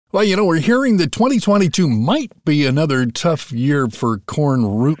Well, we're hearing that 2022 might be another tough year for corn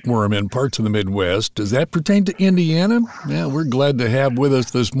rootworm in parts of the Midwest. Does that pertain to Indiana? Yeah, we're glad to have with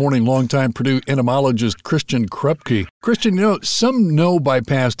us this morning longtime Purdue entomologist Christian Krupke. Christian, some know by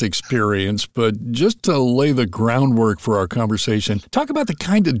past experience, but just to lay the groundwork for our conversation, talk about the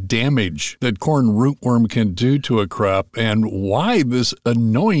kind of damage that corn rootworm can do to a crop and why this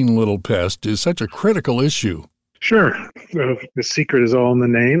annoying little pest is such a critical issue. Sure. The secret is all in the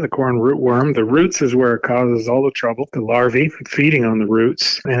name, the corn rootworm. The roots is where it causes all the trouble, the larvae feeding on the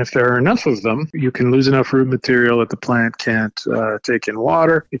roots. And if there are enough of them, you can lose enough root material that the plant can't take in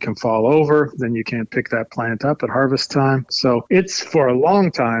water. It can fall over. Then you can't pick that plant up at harvest time. So it's for a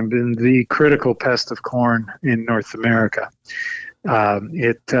long time been the critical pest of corn in North America.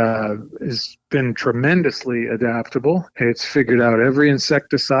 It has been tremendously adaptable. It's figured out every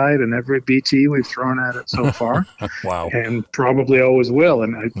insecticide and every BT we've thrown at it so far. Wow. And probably always will.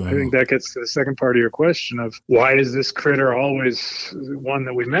 And I think that gets to the second part of your question of why is this critter always one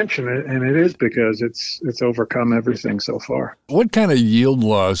that we mention it? And it is because it's overcome everything so far. What kind of yield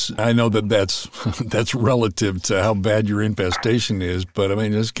loss? I know that's relative to how bad your infestation is, but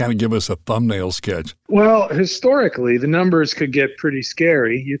just kind of give us a thumbnail sketch. Well, historically, the numbers could get pretty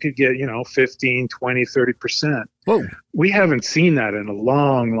scary. You could get, 15, 20, 30%. Whoa. We haven't seen that in a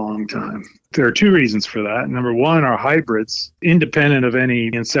long, long time. There are two reasons for that. Number one, our hybrids, independent of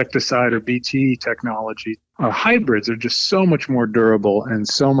any insecticide or BT technology, our hybrids are just so much more durable and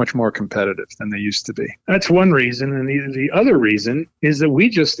so much more competitive than they used to be. That's one reason. And the other reason is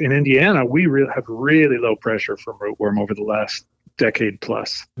that in Indiana, we have really low pressure from rootworm over the last decade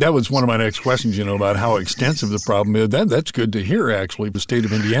plus. That was one of my next questions, about how extensive the problem is. That's good to hear, actually, the state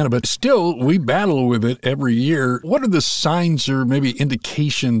of Indiana. But still, we battle with it every year. What are the signs or maybe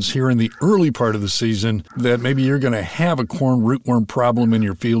indications here in the early part of the season that maybe you're going to have a corn rootworm problem in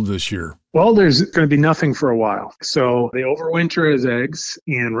your field this year? Well, there's going to be nothing for a while. So they overwinter as eggs,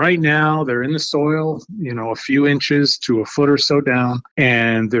 and right now they're in the soil, a few inches to a foot or so down,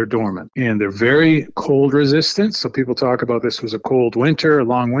 and they're dormant. And they're very cold resistant. So people talk about this was a cold winter, a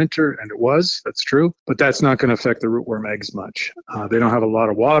long winter, and it was. That's true. But that's not going to affect the rootworm eggs much. They don't have a lot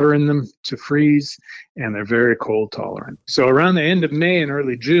of water in them to freeze, and they're very cold tolerant. So around the end of May and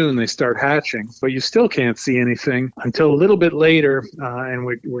early June, they start hatching, but you still can't see anything until a little bit later, and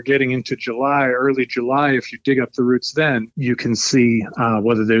we're getting into early July. If you dig up the roots then, you can see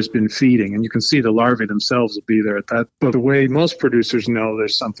whether there's been feeding, and you can see the larvae themselves will be there at that. But the way most producers know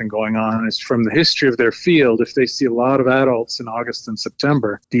there's something going on is from the history of their field. If they see a lot of adults in August and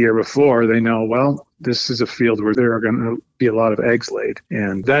September the year before, they know, well, this is a field where there are going to be a lot of eggs laid.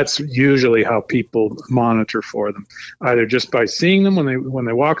 And that's usually how people monitor for them, either just by seeing them when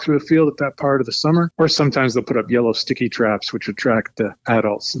they walk through the field at that part of the summer, or sometimes they'll put up yellow sticky traps, which attract the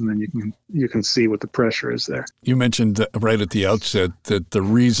adults, and then you can see what the pressure is there. You mentioned right at the outset that the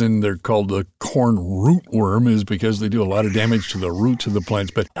reason they're called the corn rootworm is because they do a lot of damage to the roots of the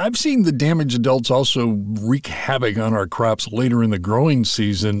plants. But I've seen the damaged adults also wreak havoc on our crops later in the growing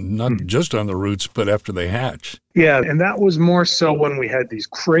season, not just on the roots, but after they hatch. Yeah, and that was more so when we had these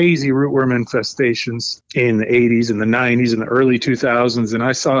crazy rootworm infestations in the 80s and the 90s and the early 2000s, and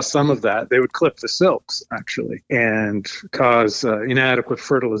I saw some of that. They would clip the silks, actually, and cause inadequate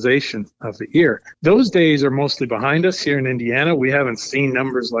fertilization of the ear. Those days are mostly behind us here in Indiana. We haven't seen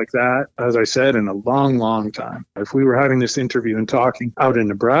numbers like that, as I said, in a long, long time. If we were having this interview and talking out in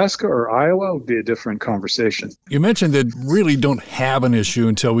Nebraska or Iowa, it would be a different conversation. You mentioned that really don't have an issue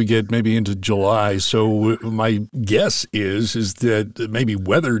until we get maybe into July, so my guess is that maybe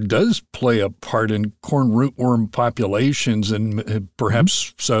weather does play a part in corn rootworm populations and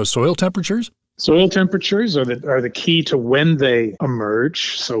perhaps soil temperatures? Soil temperatures are the key to when they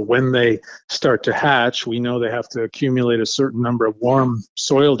emerge. So when they start to hatch, we know they have to accumulate a certain number of warm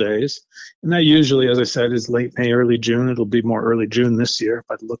soil days. And that usually, as I said, is late May, early June. It'll be more early June this year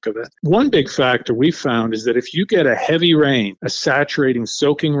by the look of it. One big factor we found is that if you get a heavy rain, a saturating,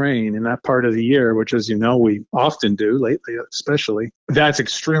 soaking rain in that part of the year, which, as you know, we often do, lately especially, that's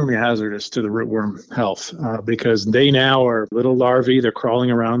extremely hazardous to the rootworm health because they now are little larvae. They're crawling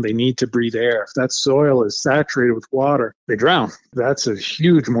around. They need to breathe air. If that soil is saturated with water, they drown. That's a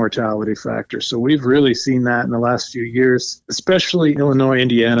huge mortality factor. So we've really seen that in the last few years, especially Illinois,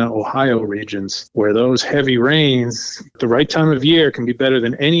 Indiana, Ohio regions, where those heavy rains, at the right time of year, can be better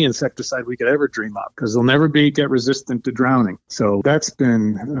than any insecticide we could ever dream up because they'll never get resistant to drowning. So that's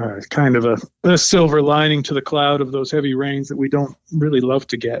been kind of a silver lining to the cloud of those heavy rains that we don't really love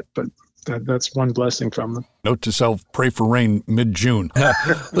to get, but that's one blessing from them. Note to self, pray for rain mid-June.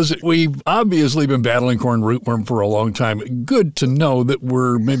 Listen, we've obviously been battling corn rootworm for a long time. Good to know that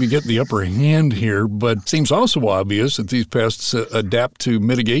we're maybe getting the upper hand here, but it seems also obvious that these pests adapt to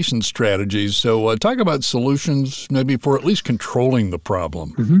mitigation strategies. So talk about solutions maybe for at least controlling the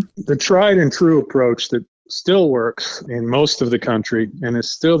problem. Mm-hmm. The tried and true approach that still works in most of the country and is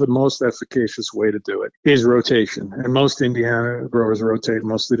still the most efficacious way to do it is rotation. And most Indiana growers rotate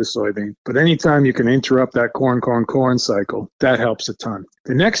mostly to soybean. But anytime you can interrupt that corn cycle, that helps a ton.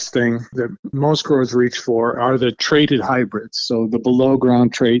 The next thing that most growers reach for are the traded hybrids. So the below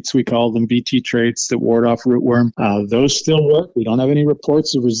ground traits, we call them BT traits that ward off rootworm. Those still work. We don't have any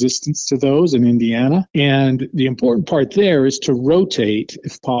reports of resistance to those in Indiana. And the important part there is to rotate,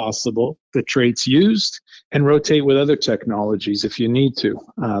 if possible, the traits used and rotate with other technologies if you need to,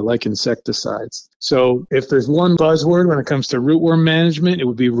 like insecticides. So if there's one buzzword when it comes to rootworm management, it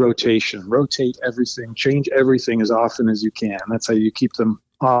would be rotation. Rotate everything, change everything as often as you can. That's how you keep them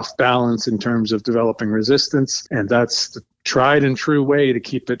off balance in terms of developing resistance. And that's the tried and true way to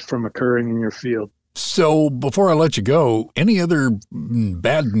keep it from occurring in your field. So before I let you go, any other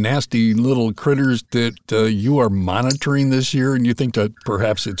bad, nasty little critters that you are monitoring this year and you think that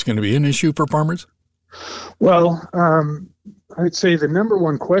perhaps it's going to be an issue for farmers? Well, I'd say the number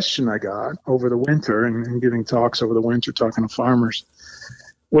one question I got over the winter and giving talks over the winter, talking to farmers,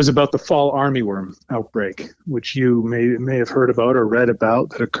 was about the fall armyworm outbreak, which you may have heard about or read about,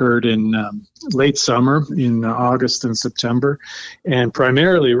 that occurred in late summer in August and September, and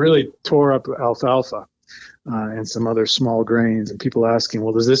primarily really tore up alfalfa and some other small grains. And people asking,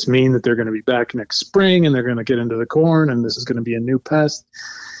 well, does this mean that they're going to be back next spring and they're going to get into the corn and this is going to be a new pest?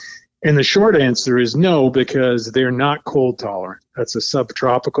 And the short answer is no, because they're not cold tolerant. That's a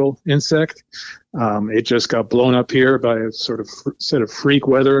subtropical insect. It just got blown up here by a sort of set of freak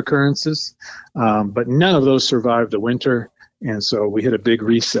weather occurrences. But none of those survived the winter. And so we hit a big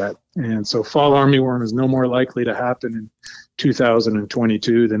reset. And so fall armyworm is no more likely to happen in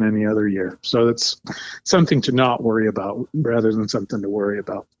 2022 than any other year. So that's something to not worry about rather than something to worry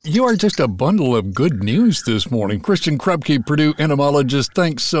about. You are just a bundle of good news this morning. Christian Krupke, Purdue entomologist,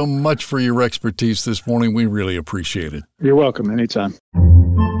 thanks so much for your expertise this morning. We really appreciate it. You're welcome. Anytime.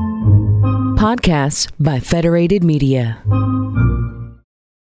 Podcasts by Federated Media.